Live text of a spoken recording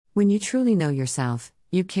When you truly know yourself,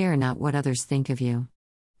 you care not what others think of you.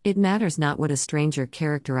 It matters not what a stranger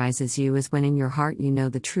characterizes you as when in your heart you know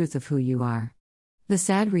the truth of who you are. The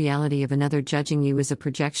sad reality of another judging you is a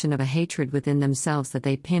projection of a hatred within themselves that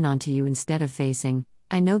they pin onto you instead of facing.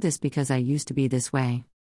 I know this because I used to be this way.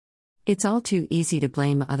 It's all too easy to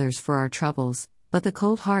blame others for our troubles, but the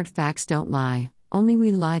cold hard facts don't lie, only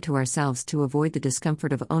we lie to ourselves to avoid the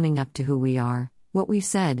discomfort of owning up to who we are, what we've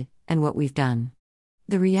said, and what we've done.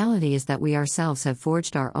 The reality is that we ourselves have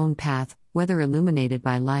forged our own path, whether illuminated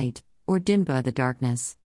by light, or dimmed by the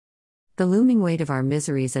darkness. The looming weight of our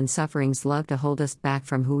miseries and sufferings love to hold us back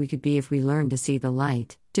from who we could be if we learn to see the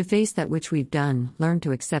light, to face that which we've done, learn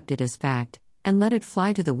to accept it as fact, and let it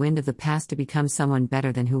fly to the wind of the past to become someone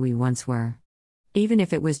better than who we once were. Even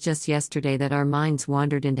if it was just yesterday that our minds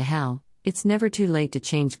wandered into hell, it's never too late to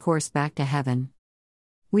change course back to heaven.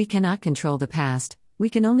 We cannot control the past, we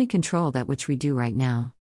can only control that which we do right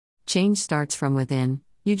now. Change starts from within,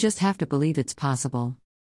 you just have to believe it's possible.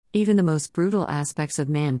 Even the most brutal aspects of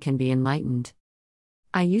man can be enlightened.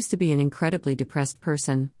 I used to be an incredibly depressed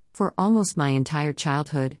person. For almost my entire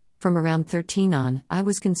childhood, from around 13 on, I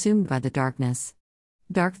was consumed by the darkness.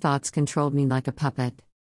 Dark thoughts controlled me like a puppet.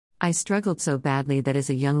 I struggled so badly that as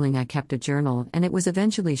a youngling I kept a journal, and it was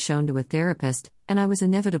eventually shown to a therapist, and I was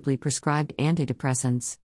inevitably prescribed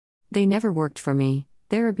antidepressants. They never worked for me,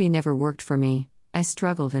 therapy never worked for me. I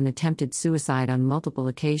struggled and attempted suicide on multiple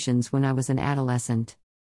occasions when I was an adolescent.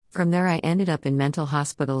 From there I ended up in mental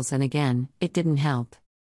hospitals, and again, it didn't help.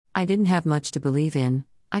 I didn't have much to believe in.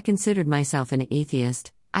 I considered myself an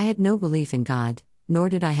atheist. I had no belief in God, nor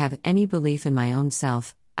did I have any belief in my own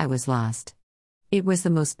self. I was lost. It was the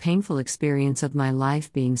most painful experience of my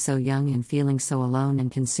life, being so young and feeling so alone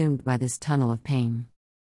and consumed by this tunnel of pain.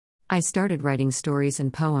 I started writing stories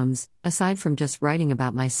and poems, aside from just writing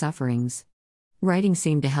about my sufferings. Writing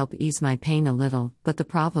seemed to help ease my pain a little, but the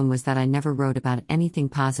problem was that I never wrote about anything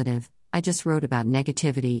positive. I just wrote about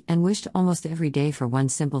negativity and wished almost every day for one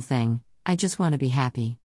simple thing: I just want to be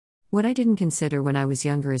happy. What I didn't consider when I was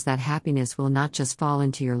younger is that happiness will not just fall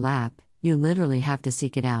into your lap, you literally have to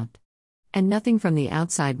seek it out. And nothing from the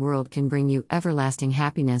outside world can bring you everlasting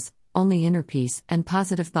happiness, only inner peace and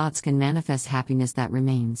positive thoughts can manifest happiness that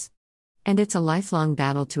remains. And it's a lifelong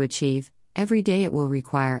battle to achieve. Every day it will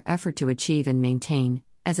require effort to achieve and maintain,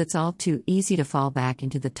 as it's all too easy to fall back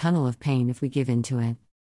into the tunnel of pain if we give in to it.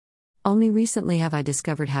 Only recently have I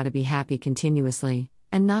discovered how to be happy continuously,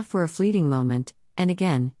 and not for a fleeting moment, and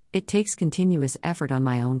again, it takes continuous effort on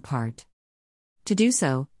my own part. To do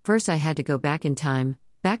so, first I had to go back in time,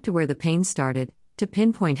 back to where the pain started, to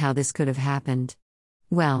pinpoint how this could have happened.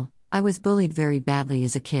 Well, I was bullied very badly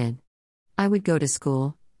as a kid. I would go to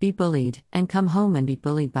school, be bullied, and come home and be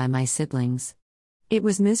bullied by my siblings. It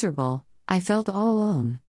was miserable. I felt all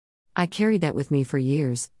alone. I carried that with me for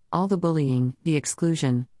years, all the bullying, the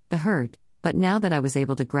exclusion, the hurt, but now that I was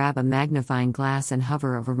able to grab a magnifying glass and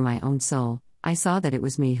hover over my own soul, I saw that it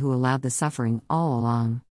was me who allowed the suffering all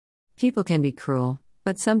along. People can be cruel,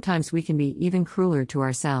 but sometimes we can be even crueler to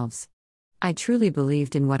ourselves. I truly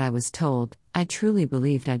believed in what I was told, I truly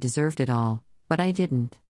believed I deserved it all, but I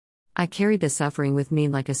didn't. I carried the suffering with me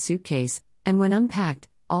like a suitcase, and when unpacked,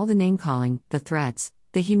 all the name-calling, the threats,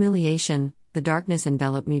 the humiliation, the darkness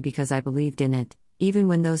enveloped me because I believed in it, even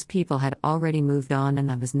when those people had already moved on and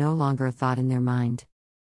I was no longer a thought in their mind.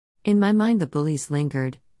 In my mind the bullies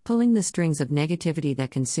lingered, pulling the strings of negativity that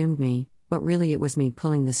consumed me, but really it was me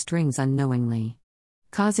pulling the strings unknowingly.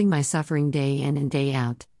 Causing my suffering day in and day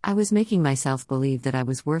out, I was making myself believe that I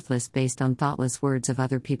was worthless based on thoughtless words of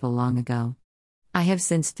other people long ago. I have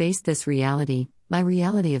since faced this reality, my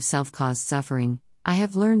reality of self-caused suffering. I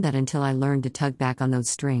have learned that until I learn to tug back on those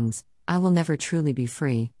strings, I will never truly be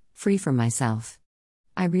free from myself.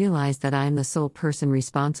 I realize that I am the sole person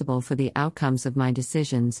responsible for the outcomes of my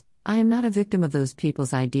decisions. I am not a victim of those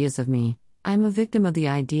people's ideas of me, I am a victim of the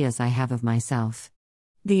ideas I have of myself.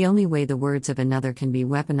 The only way the words of another can be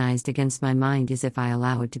weaponized against my mind is if I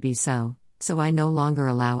allow it to be so I no longer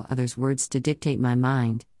allow others' words to dictate my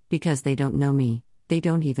mind, because they don't know me, they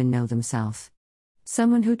don't even know themselves.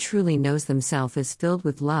 Someone who truly knows themselves is filled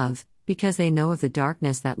with love, because they know of the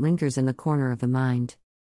darkness that lingers in the corner of the mind.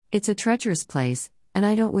 It's a treacherous place, and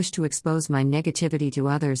I don't wish to expose my negativity to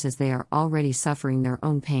others as they are already suffering their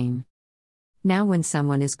own pain. Now when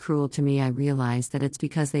someone is cruel to me I realize that it's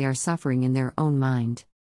because they are suffering in their own mind.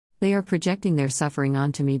 They are projecting their suffering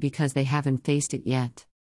onto me because they haven't faced it yet.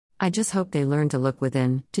 I just hope they learn to look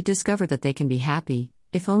within, to discover that they can be happy.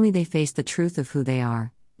 If only they face the truth of who they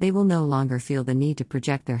are, they will no longer feel the need to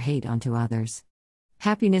project their hate onto others.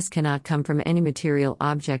 Happiness cannot come from any material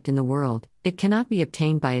object in the world, it cannot be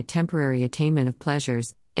obtained by a temporary attainment of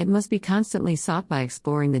pleasures, it must be constantly sought by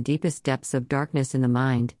exploring the deepest depths of darkness in the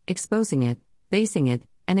mind, exposing it, facing it,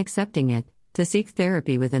 and accepting it, to seek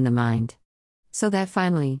therapy within the mind. So that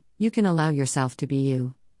finally, you can allow yourself to be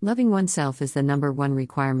you. Loving oneself is the number one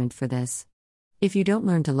requirement for this. If you don't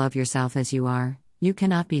learn to love yourself as you are, you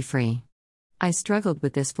cannot be free. I struggled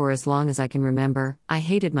with this for as long as I can remember. I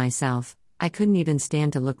hated myself. I couldn't even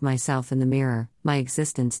stand to look myself in the mirror, my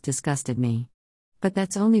existence disgusted me. But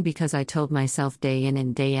that's only because I told myself day in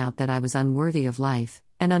and day out that I was unworthy of life,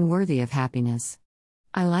 and unworthy of happiness.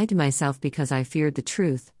 I lied to myself because I feared the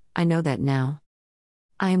truth. I know that now.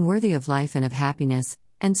 I am worthy of life and of happiness,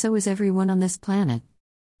 and so is everyone on this planet.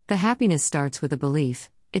 The happiness starts with a belief,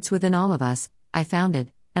 it's within all of us. I found it,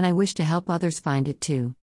 and I wish to help others find it too.